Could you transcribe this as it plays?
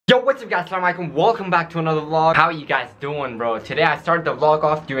what's up guys, assalamu alaikum, welcome back to another vlog. How are you guys doing, bro? Today I started the vlog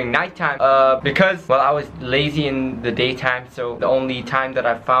off during nighttime because, well, I was lazy in the daytime, so the only time that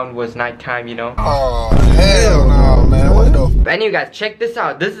I found was nighttime, you know. Oh, hell no, man. What the But anyway guys, check this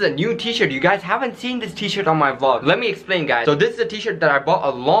out. This is a new t-shirt. You guys haven't seen this t-shirt on my vlog. Let me explain, guys. So this is a t-shirt that I bought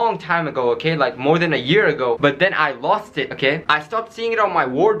a long time ago, okay? Like more than a year ago. But then I lost it, okay? I stopped seeing it on my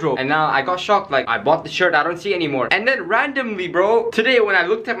wardrobe and now I got shocked. Like, I bought the shirt, I don't see it anymore. And then randomly, bro, today when I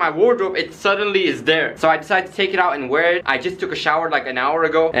looked at my wardrobe, it suddenly is there. So I decided to take it out and wear it. I just took a shower like an hour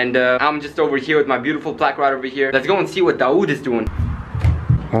ago and I'm just over here with my beautiful plaque right over here. Let's go and see what Dawood is doing.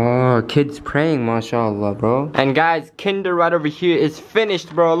 Oh, kids praying, mashallah, bro. And guys, Kinder right over here is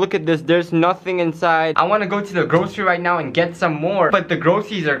finished, bro. Look at this, there's nothing inside. I want to go to the grocery right now and get some more, but the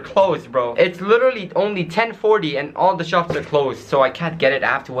groceries are closed, bro. It's literally only 10:40 and all the shops are closed, so I can't get it. I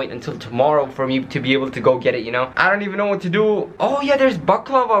have to wait until tomorrow for me to be able to go get it, you know. I don't even know what to do. Oh yeah, there's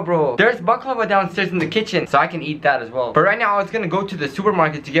baklava, bro. There's baklava downstairs in the kitchen, so I can eat that as well. But right now I was gonna go to the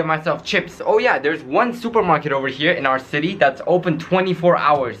supermarket to get myself chips. Oh yeah, there's one supermarket over here in our city that's open 24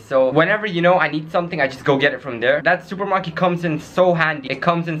 hours. So whenever, you know, I need something, I just go get it from there. That supermarket comes in so handy. It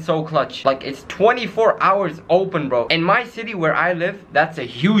comes in so clutch. Like, it's 24 hours open, bro. In my city where I live, that's a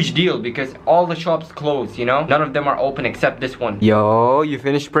huge deal because all the shops close, you know. None of them are open except this one. Yo, you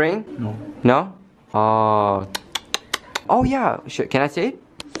finished praying? No. No? Oh yeah, can I say it?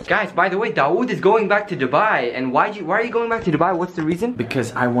 Guys, by the way, Dawood is going back to Dubai. And why are you going back to Dubai? What's the reason?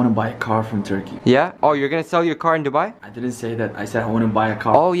 Because I want to buy a car from Turkey. Yeah? Oh, you're gonna sell your car in Dubai? I didn't say that. I said I want to buy a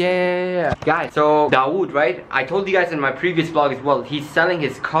car. Oh, yeah. Guys, so Dawood, right? I told you guys in my previous vlog as well, he's selling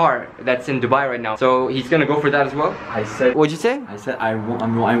his car that's in Dubai right now. So he's gonna go for that as well? I said... What'd you say? I said I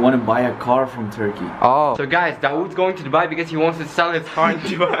want to buy a car from Turkey. Oh. So guys, Dawood's going to Dubai because he wants to sell his car in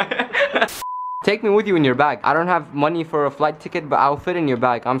Dubai. Take me with you in your bag. I don't have money for a flight ticket, but I'll fit in your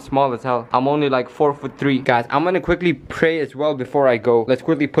bag. I'm small as hell. I'm only like 4'3". Guys, I'm gonna quickly pray as well before I go. Let's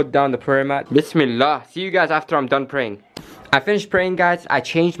quickly put down the prayer mat. Bismillah. See you guys after I'm done praying. I finished praying, guys. I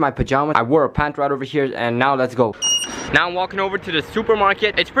changed my pajamas. I wore a pant right over here, and now let's go. Now I'm walking over to the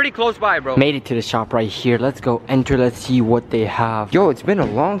supermarket. It's pretty close by, bro. Made it to the shop right here. Let's go enter. Let's see what they have. Yo, it's been a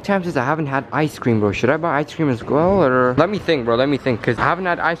long time since I haven't had ice cream, bro. Should I buy ice cream as well, or... Let me think, bro. Let me think, because I haven't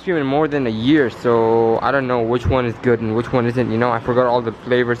had ice cream in more than a year, so I don't know which one is good and which one isn't, you know. I forgot all the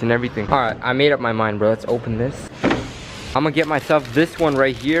flavors and everything. Alright, I made up my mind, bro. Let's open this. I'm gonna get myself this one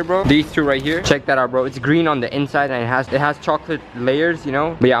right here, bro. These two right here. Check that out, bro. It's green on the inside and it has chocolate layers, you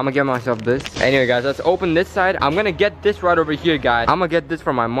know. But yeah, I'm gonna get myself this. Anyway, guys, let's open this side. I'm gonna get this right over here, guys. I'm gonna get this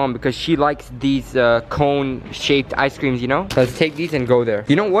for my mom because she likes these cone-shaped ice creams, you know. Let's take these and go there.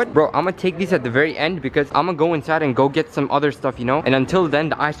 You know what, bro? I'm gonna take these at the very end because I'm gonna go inside and go get some other stuff, you know. And until then,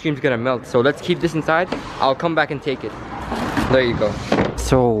 the ice cream's gonna melt. So let's keep this inside. I'll come back and take it. There you go.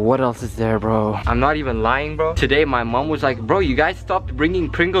 So what else is there, bro? I'm not even lying, bro. Today my mom was like, bro, you guys stopped bringing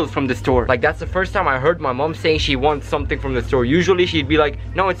Pringles from the store. Like, that's the first time I heard my mom saying she wants something from the store. Usually she'd be like,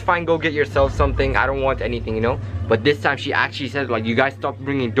 no, it's fine, go get yourself something, I don't want anything, you know. But this time she actually said, like, you guys stopped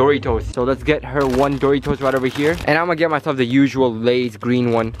bringing Doritos. So let's get her one Doritos right over here. And I'm gonna get myself the usual Lay's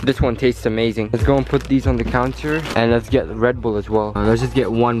green one. This one tastes amazing. Let's go and put these on the counter. And let's get Red Bull as well. Let's just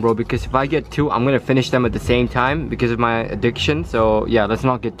get one, bro, because if I get two, I'm gonna finish them at the same time because of my addiction. So yeah, let's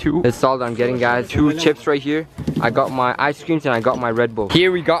not get two. That's all that I'm getting, guys. Two chips right here. I got my ice creams and I got my Red Bull.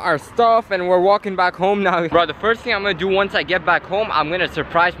 Here we got our stuff and we're walking back home now. Bro, the first thing I'm gonna do once I get back home, I'm gonna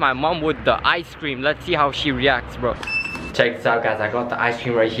surprise my mom with the ice cream. Let's see how she reacts, bro. Check this out, guys. I got the ice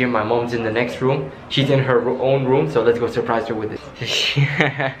cream right here. My mom's in the next room. She's in her own room, so let's go surprise her with it.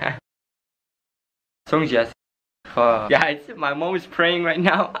 Guys, my mom is praying right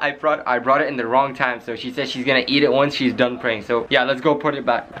now. I brought it in the wrong time, so she said she's gonna eat it once she's done praying. So yeah, let's go put it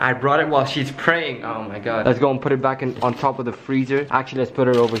back. I brought it while she's praying. Oh my god. Let's go and put it back on top of the freezer. Actually, let's put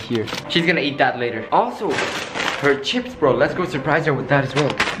it over here. She's gonna eat that later. Also, her chips, bro. Let's go surprise her with that as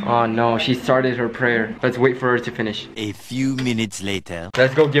well. Oh no, she started her prayer. Let's wait for her to finish. A few minutes later.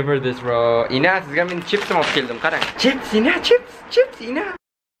 Let's go give her this, bro. Ina, siz gamin chips mo kildim. Karang. Chips, Ina, chips, Ina.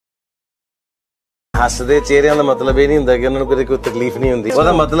 ਹੱਸਦੇ ਚਿਹਰਿਆਂ ਦਾ ਮਤਲਬ ਇਹ ਨਹੀਂ ਹੁੰਦਾ ਕਿ ਉਹਨਾਂ ਨੂੰ ਕੋਈ ਤਕਲੀਫ ਨਹੀਂ ਹੁੰਦੀ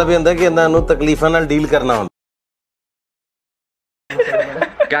ਉਹਦਾ ਮਤਲਬ ਇਹ ਹੁੰਦਾ ਕਿ ਇਹਨਾਂ ਨੂੰ ਤਕਲੀਫਾਂ ਨਾਲ ਡੀਲ ਕਰਨਾ ਹੁੰਦਾ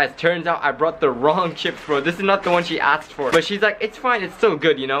Guys, turns out I brought the wrong chips, bro. This is not the one she asked for. But she's like, it's fine, it's still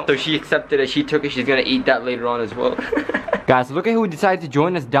good, you know? So she accepted it, she took it, she's gonna eat that later on as well. Guys, look at who decided to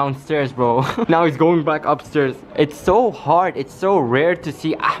join us downstairs, bro. Now he's going back upstairs. It's so hard, it's so rare to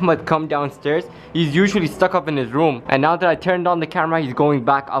see Ahmed come downstairs. He's usually stuck up in his room. And now that I turned on the camera, he's going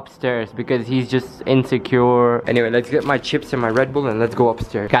back upstairs because he's just insecure. Anyway, let's get my chips and my Red Bull and let's go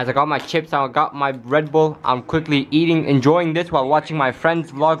upstairs. Guys, I got my chips, I got my Red Bull. I'm quickly eating, enjoying this while watching my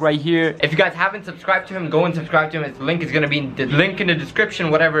friend's vlog right here. If you guys haven't subscribed to him, go and subscribe to him. His link is gonna be in the link in the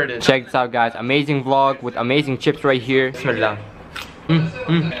description, whatever it is. Check this out, guys. Amazing vlog with amazing chips right here. Bismillah.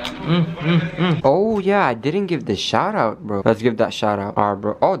 Oh yeah, I didn't give the shout out, bro. Let's give that shout out. Alright,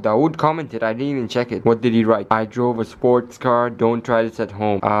 bro. Oh, Dawood commented. I didn't even check it. What did he write? I drove a sports car. Don't try this at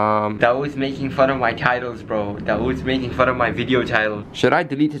home. Dawood's making fun of my titles, bro. Dawood's making fun of my video title. Should I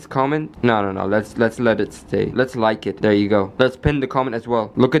delete his comment? No. Let's let it stay. Let's like it. There you go. Let's pin the comment as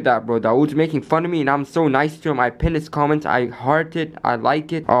well. Look at that, bro. Dawood's making fun of me and I'm so nice to him. I pin his comments. I heart it. I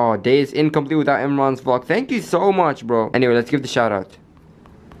like it. Oh, day is incomplete without Imran's vlog. Thank you so much, bro. Anyway, let's give the shout out.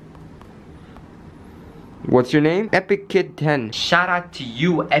 What's your name? Epic Kid 10. Shout out to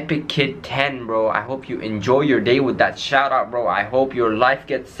you, Epic Kid 10, bro. I hope you enjoy your day with that shout out, bro. I hope your life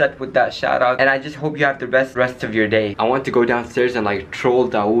gets set with that shout out. And I just hope you have the best rest of your day. I want to go downstairs and like troll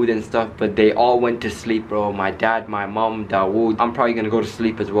Dawood and stuff, but they all went to sleep, bro. My dad, my mom, Dawood. I'm probably gonna go to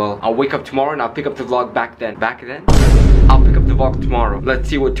sleep as well. I'll wake up tomorrow and I'll pick up the vlog back then. I'll pick up the vlog tomorrow. Let's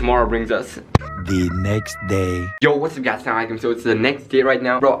see what tomorrow brings us. The next day. Yo, what's up, guys? So it's the next day right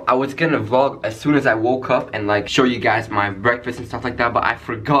now. Bro, I was gonna vlog as soon as I woke up and like show you guys my breakfast and stuff like that, but I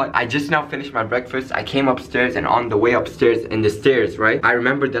forgot. I just now finished my breakfast. I came upstairs and on the way upstairs in the stairs, right, I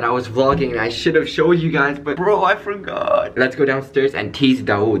remembered that I was vlogging and I should have showed you guys, but bro, I forgot. Let's go downstairs and tease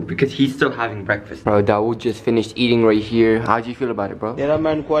Dawood because he's still having breakfast. Bro, Dawood just finished eating right here. How do you feel about it, bro?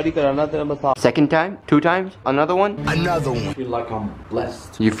 Second time? 2 times? Another one? Another one. I feel like I'm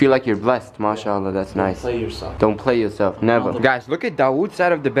blessed. You feel like you're blessed, mashallah. That's nice. Play yourself. Don't play yourself, never. Guys, look at Dawood's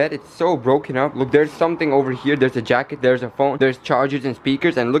side of the bed. It's so broken up. Look, there's something over here. There's a jacket, there's a phone, there's chargers and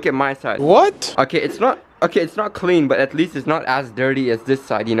speakers, and look at my side. What? Okay, it's not clean, but at least it's not as dirty as this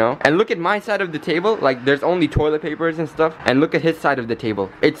side, you know? And look at my side of the table. Like, there's only toilet papers and stuff. And look at his side of the table.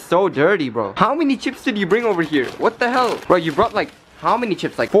 It's so dirty, bro. How many chips did you bring over here? What the hell? Bro, you brought like how many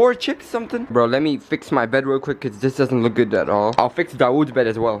chips? Like 4 chips something? Bro, let me fix my bed real quick because this doesn't look good at all. I'll fix Dawood's bed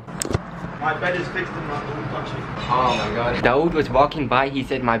as well. My bed is fixed, Imran, don't touch it. Oh my god. Dawood was walking by, he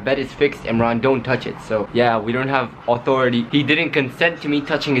said my bed is fixed, Imran, don't touch it. So yeah, we don't have authority. He didn't consent to me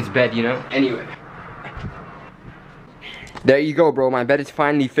touching his bed, you know? Anyway. There you go, bro. My bed is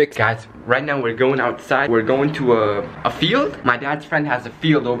finally fixed. Guys, right now we're going outside. We're going to a field. My dad's friend has a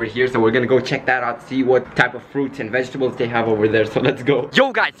field over here, so we're gonna go check that out, see what type of fruits and vegetables they have over there. So let's go.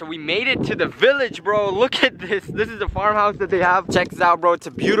 Yo, guys, so we made it to the village, bro. Look at this. This is the farmhouse that they have. Check this out, bro. It's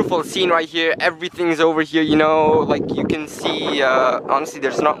a beautiful scene right here. Everything's over here, you know, like you can see. Honestly,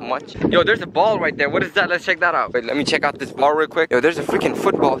 there's not much. Yo, there's a ball right there. What is that? Let's check that out. Wait, let me check out this ball real quick. Yo, there's a freaking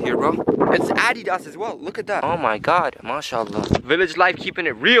football here, bro. It's Adidas as well. Look at that. Oh my god, mashallah. Village life, keeping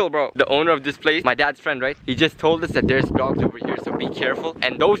it real, bro. The owner of this place, my dad's friend, right, he just told us that there's dogs over here, so be careful.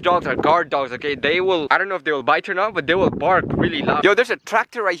 And those dogs are guard dogs, okay? They will, I don't know if they will bite or not, but they will bark really loud. Yo, there's a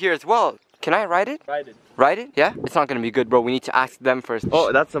tractor right here as well. Can I ride it? Ride it. Ride it? Yeah? It's not gonna be good, bro. We need to ask them first.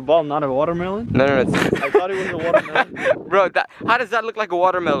 Oh, that's a ball, not a watermelon? No. I thought it was a watermelon. Bro, how does that look like a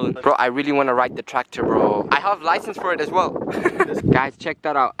watermelon? Bro, I really want to ride the tractor, bro. I have license for it as well. Guys, check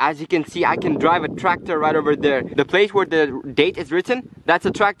that out. As you can see, I can drive a tractor right over there. The place where the date is written, that's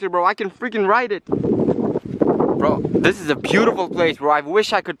a tractor, bro. I can freaking ride it. Bro, this is a beautiful place, bro. I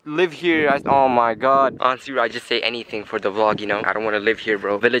wish I could live here. Oh my god. Honestly, bro, I just say anything for the vlog, you know? I don't want to live here,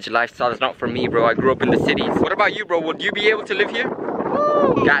 bro. Village lifestyle is not for me, bro. I grew up in the cities. What about you, bro? Would you be able to live here?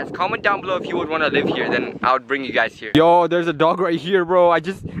 Guys, comment down below if you would want to live here, then I would bring you guys here. Yo, there's a dog right here, bro.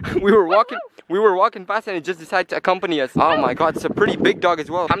 We were walking past and it just decided to accompany us. Oh my god, it's a pretty big dog as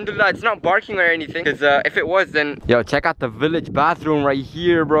well. Alhamdulillah, it's not barking or anything, because if it was, then... Yo, check out the village bathroom right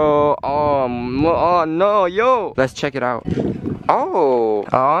here, bro. Oh no, yo. Let's check it out. Oh,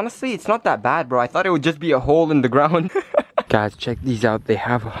 honestly, it's not that bad, bro. I thought it would just be a hole in the ground. Guys, check these out. They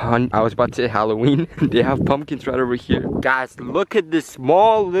have I was about to say Halloween. They have pumpkins right over here. Guys, look at this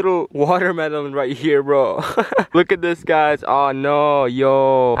small little watermelon right here, bro. Look at this, guys. Oh no,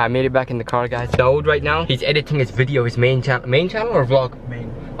 yo. I made it back in the car, guys. Dawood right now, he's editing his video, his main channel. Main channel or vlog?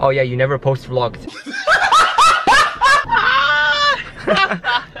 Main. Oh yeah, you never post vlogs.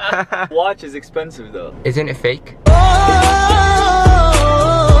 Watch is expensive though. Isn't it fake?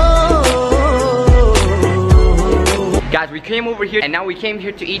 Guys, we came over here and now we came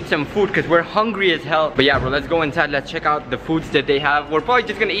here to eat some food because we're hungry as hell. But yeah, bro, let's go inside. Let's check out the foods that they have. We're probably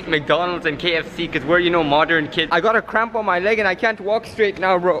just gonna eat McDonald's and KFC because we're, you know, modern kids. I got a cramp on my leg and I can't walk straight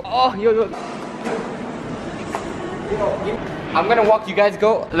now, bro. Oh, yo. I'm gonna walk, you guys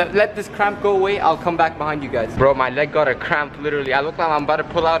go. Let this cramp go away. I'll come back behind you guys. Bro, my leg got a cramp, literally. I look like I'm about to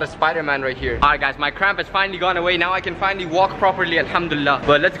pull out a Spider-Man right here. Alright guys, my cramp has finally gone away. Now I can finally walk properly, alhamdulillah.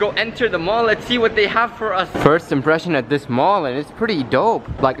 But let's go enter the mall. Let's see what they have for us. First impression at this mall, and it's pretty dope.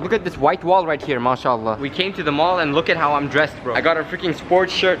 Like, look at this white wall right here, mashallah. We came to the mall and look at how I'm dressed, bro. I got a freaking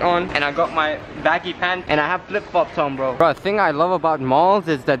sports shirt on, and I got my baggy pants, and I have flip-flops on, bro. Bro, the thing I love about malls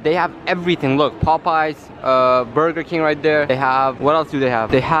is that they have everything. Look, Popeyes, Burger King right there. They have, what else do they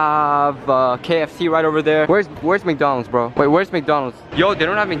have? They have KFC right over there. Where's McDonald's, bro? Wait, where's McDonald's? Yo, they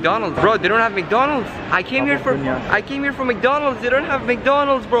don't have McDonald's, bro. They don't have McDonald's. I came here for McDonald's. They don't have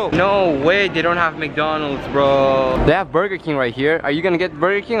McDonald's, bro. No way, they don't have McDonald's, bro. They have Burger King right here. Are you gonna get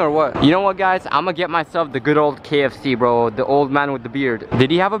Burger King or what? You know what, guys? I'm gonna get myself the good old KFC, bro. The old man with the beard.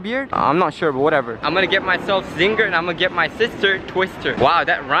 Did he have a beard? I'm not sure, but whatever. I'm gonna get myself Zinger and I'm gonna get my sister Twister. Wow,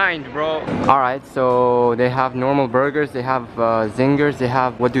 that rhymed, bro. Alright, so they have normal burgers. They have Zingers. They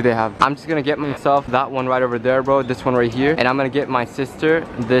have, what do they have? I'm just gonna get myself that one right over there, bro. This one right here. And I'm gonna get my sister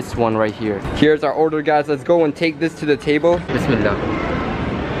this one right here. Here's our order, guys. Let's go and take this to the table. Bismillah.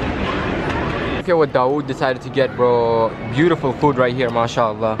 Look at what Dawood decided to get, bro. Beautiful food right here,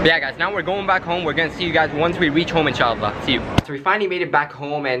 mashallah. But yeah, guys, now we're going back home. We're gonna see you guys once we reach home, inshallah. See you. So we finally made it back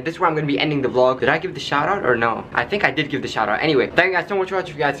home, and this is where I'm gonna be ending the vlog. Did I give the shout out or no? I think I did give the shout out. Anyway, thank you guys so much for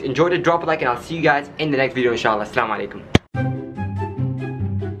watching. If you guys enjoyed it, drop a like, and I'll see you guys in the next video, inshallah. Assalamu alaikum.